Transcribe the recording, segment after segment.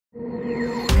Hey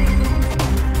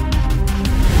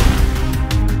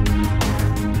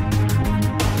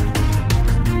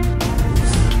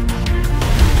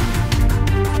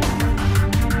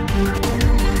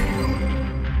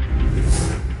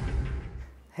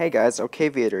guys,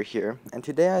 Okvator here, and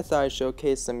today I thought I'd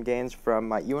showcase some games from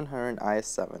my E100 and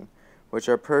Is-7, which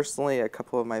are personally a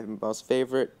couple of my most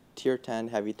favorite tier 10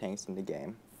 heavy tanks in the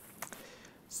game.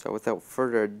 So without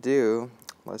further ado,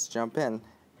 let's jump in.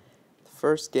 The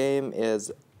first game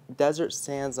is Desert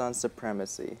Sands on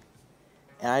Supremacy.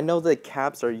 And I know the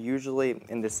caps are usually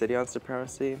in the city on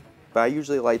Supremacy, but I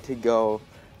usually like to go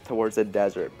towards the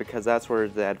desert because that's where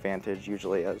the advantage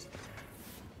usually is.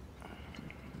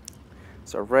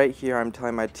 So right here, I'm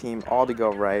telling my team all to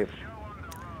go right.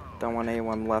 Don't want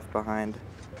anyone left behind.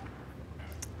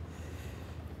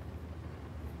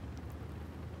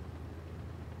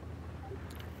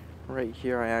 Right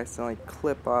here, I accidentally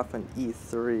clip off an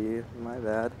E3, my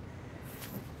bad.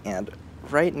 And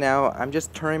right now, I'm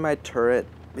just turning my turret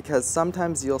because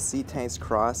sometimes you'll see tanks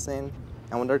crossing,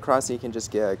 and when they're crossing, you can just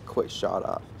get a quick shot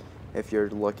off if you're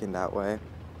looking that way.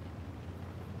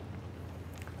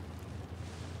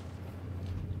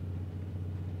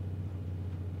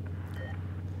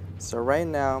 So right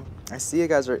now, I see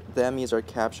the enemies are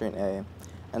capturing A,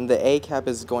 and the A cap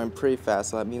is going pretty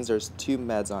fast, so that means there's 2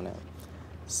 meds on it.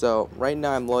 So right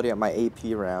now I'm loading up my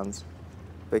AP rounds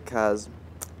because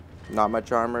not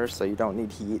much armor, so you don't need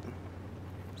heat.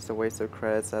 Just a waste of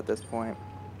credits at this point.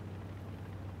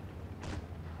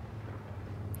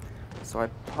 So I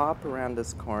pop around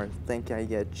this corner thinking I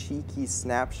get a cheeky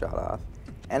snapshot off,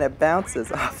 and it bounces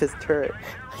off his turret.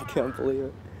 I can't believe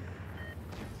it.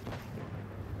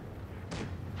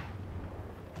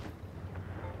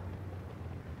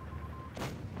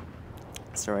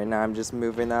 So right now I'm just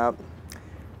moving up,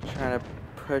 trying to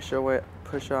push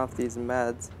off these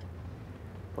meds.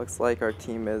 Looks like our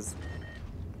team is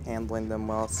handling them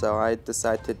well, so I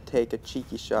decide to take a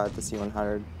cheeky shot at the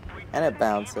E100, and it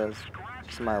bounces.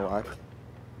 Just my luck.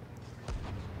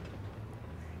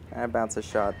 And I bounce a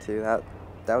shot too. That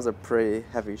was a pretty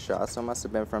heavy shot, so it must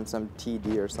have been from some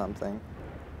TD or something.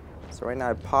 So right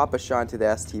now I pop a shot into the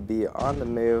STB on the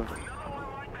move,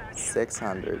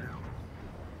 600.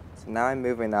 So now I'm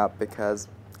moving up because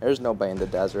there's nobody in the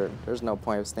desert. There's no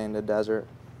point of staying in the desert.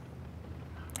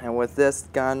 And with this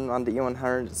gun on the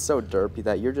E100, it's so derpy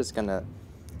that you're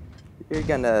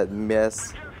gonna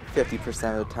miss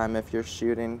 50% of the time if you're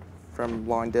shooting from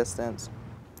long distance.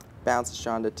 Bounce a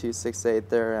shot into 268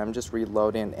 there. I'm just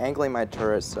reloading, angling my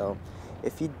turret, so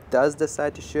if he does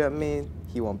decide to shoot at me,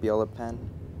 he won't be able to pen.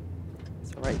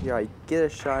 So right here, I get a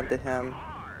shot into him,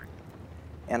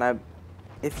 and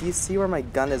if you see where my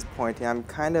gun is pointing,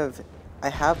 I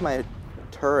have my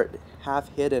turret half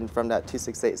hidden from that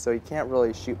 268, so you can't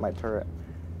really shoot my turret.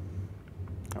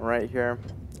 And right here,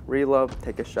 reload,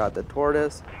 take a shot at the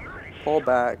tortoise, pull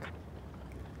back,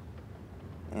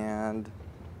 and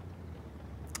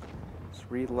just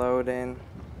reloading.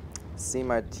 See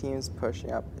my team's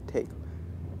pushing up. Take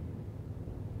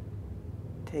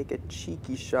a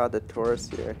cheeky shot at the tortoise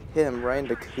here, hit him right in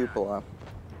the cupola.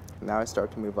 Now I start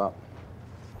to move up.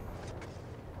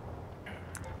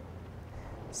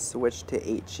 Switch to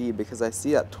HE because I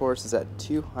see that Taurus is at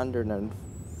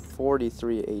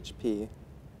 243 HP.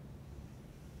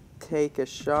 Take a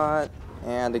shot,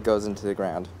 and it goes into the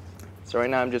ground. So right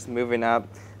now I'm just moving up,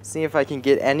 seeing if I can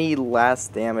get any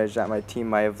last damage that my team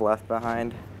might have left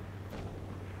behind.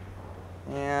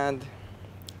 And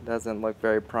it doesn't look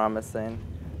very promising.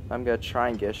 I'm going to try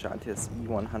and get a shot into this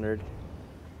E100.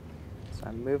 So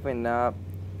I'm moving up,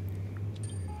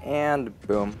 and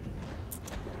boom.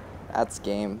 That's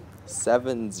game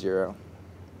 7-0.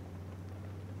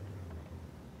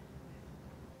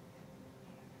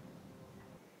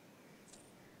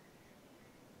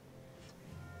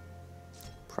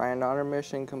 Prime and Honor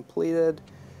mission completed.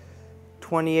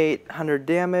 2,800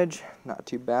 damage, not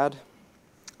too bad.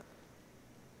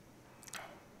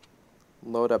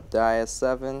 Load up the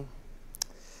Is-7.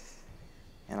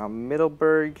 And on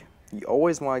Middleburg, you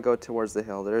always want to go towards the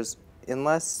hill.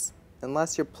 Unless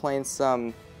you're playing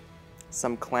some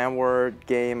clan war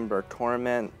game or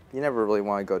tournament, you never really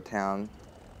want to go town,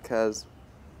 because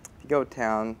if you go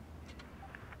town,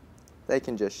 they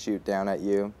can just shoot down at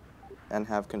you and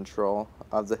have control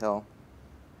of the hill.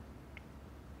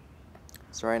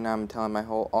 So right now I'm telling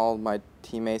all my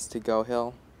teammates to go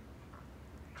hill.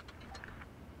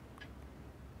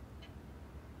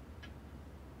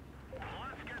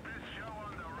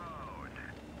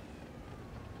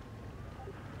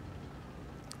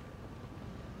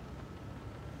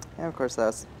 And of course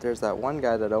there's that one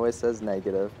guy that always says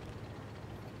negative.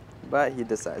 but he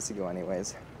decides to go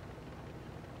anyways.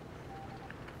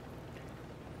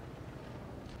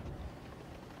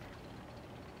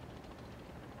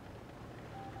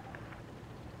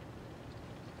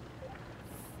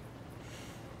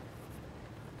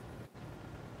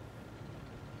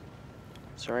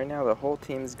 So right now the whole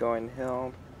team's going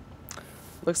hill.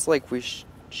 Looks like we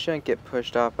shouldn't get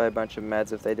pushed off by a bunch of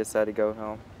meds if they decide to go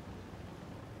hill.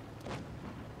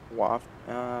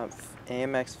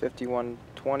 AMX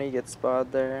 5120 gets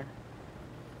spotted there.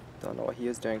 Don't know what he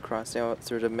was doing, crossing out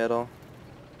through the middle.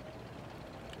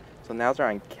 So now they're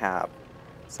on cap.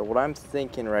 So what I'm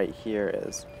thinking right here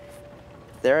is,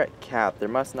 if they're at cap, there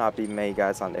must not be many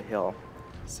guys on the hill.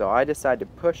 So I decide to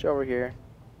push over here,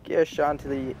 get a shot into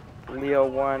the Leo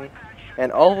 1,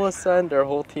 and all of a sudden their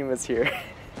whole team is here.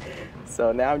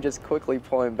 So now I'm just quickly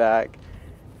pulling back,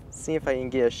 see if I can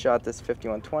get a shot at this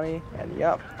 5120, and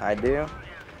yep, I do.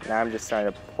 Now I'm just trying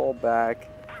to pull back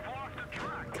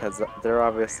because they're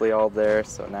obviously all there.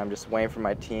 So now I'm just waiting for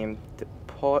my team to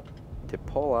pull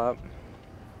up.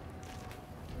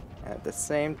 And at the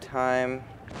same time,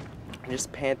 I'm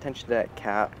just paying attention to that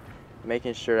cap,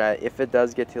 making sure that if it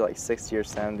does get to like 60 or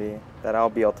 70, that I'll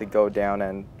be able to go down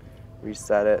and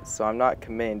reset it. So I'm not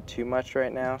committing too much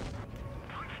right now.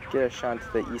 Get a shot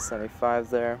into the E75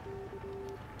 there.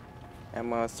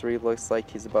 M103 looks like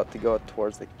he's about to go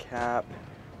towards the cap.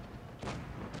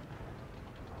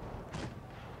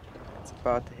 It's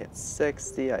about to hit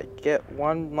 60. I get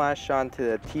one last shot into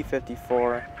the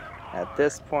T54. At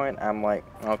this point, I'm like,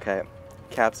 okay,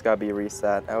 cap's gotta be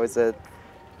reset. I was at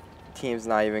team's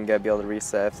not even gonna be able to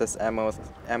reset if this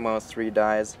M103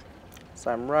 dies.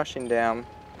 So I'm rushing down.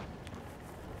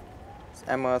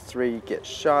 M103 gets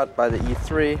shot by the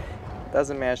E3,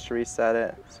 doesn't manage to reset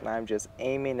it, so now I'm just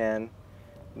aiming in,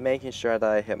 making sure that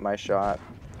I hit my shot.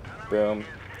 Boom.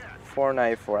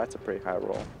 494, that's a pretty high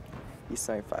roll.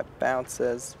 E75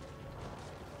 bounces.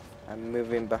 I'm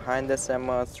moving behind this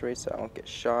M103 so I don't get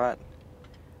shot.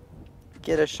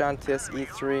 Get a shot into this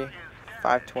E3,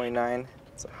 529,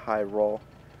 it's a high roll.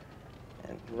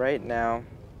 And right now,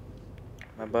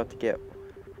 I'm about to get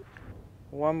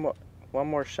one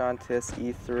more shot to this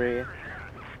E3,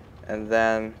 and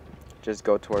then just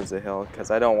go towards the hill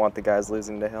because I don't want the guys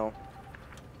losing the hill,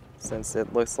 since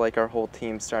it looks like our whole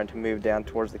team's starting to move down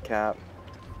towards the cap.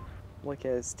 Look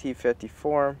at his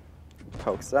T54,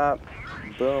 pokes up,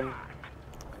 boom.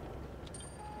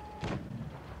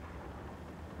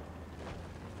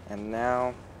 And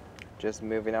now, just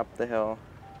moving up the hill,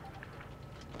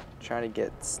 trying to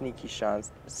get sneaky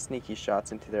shots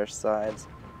into their sides.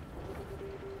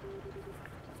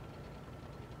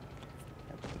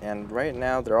 And right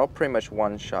now, they're all pretty much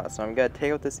one shot, so I'm gonna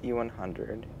take out this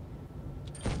E100,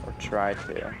 or try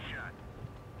to, and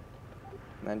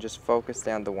then just focus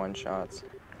down the one shots.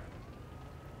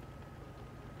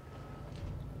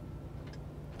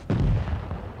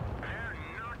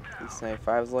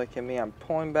 E75's looking at me, I'm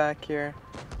pulling back here,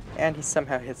 and he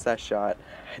somehow hits that shot.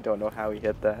 I don't know how he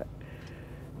hit that.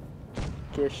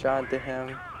 Get a shot to him,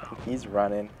 and he's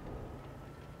running.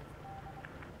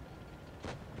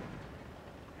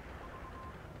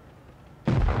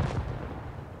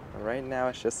 Right now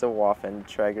it's just a Waffen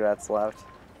Traeger that's left.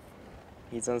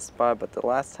 He's on spot, but the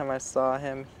last time I saw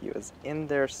him, he was in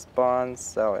their spawn,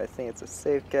 so I think it's a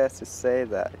safe guess to say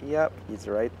that, yep, he's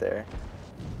right there.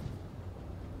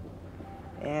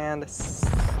 And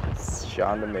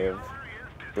shot on the move.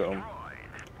 Boom.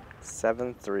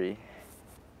 7-3.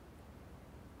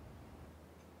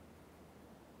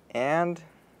 And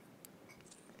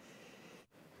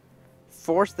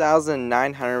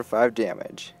 4,905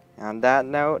 damage. On that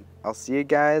note, I'll see you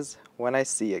guys when I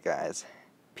see you guys.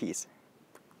 Peace.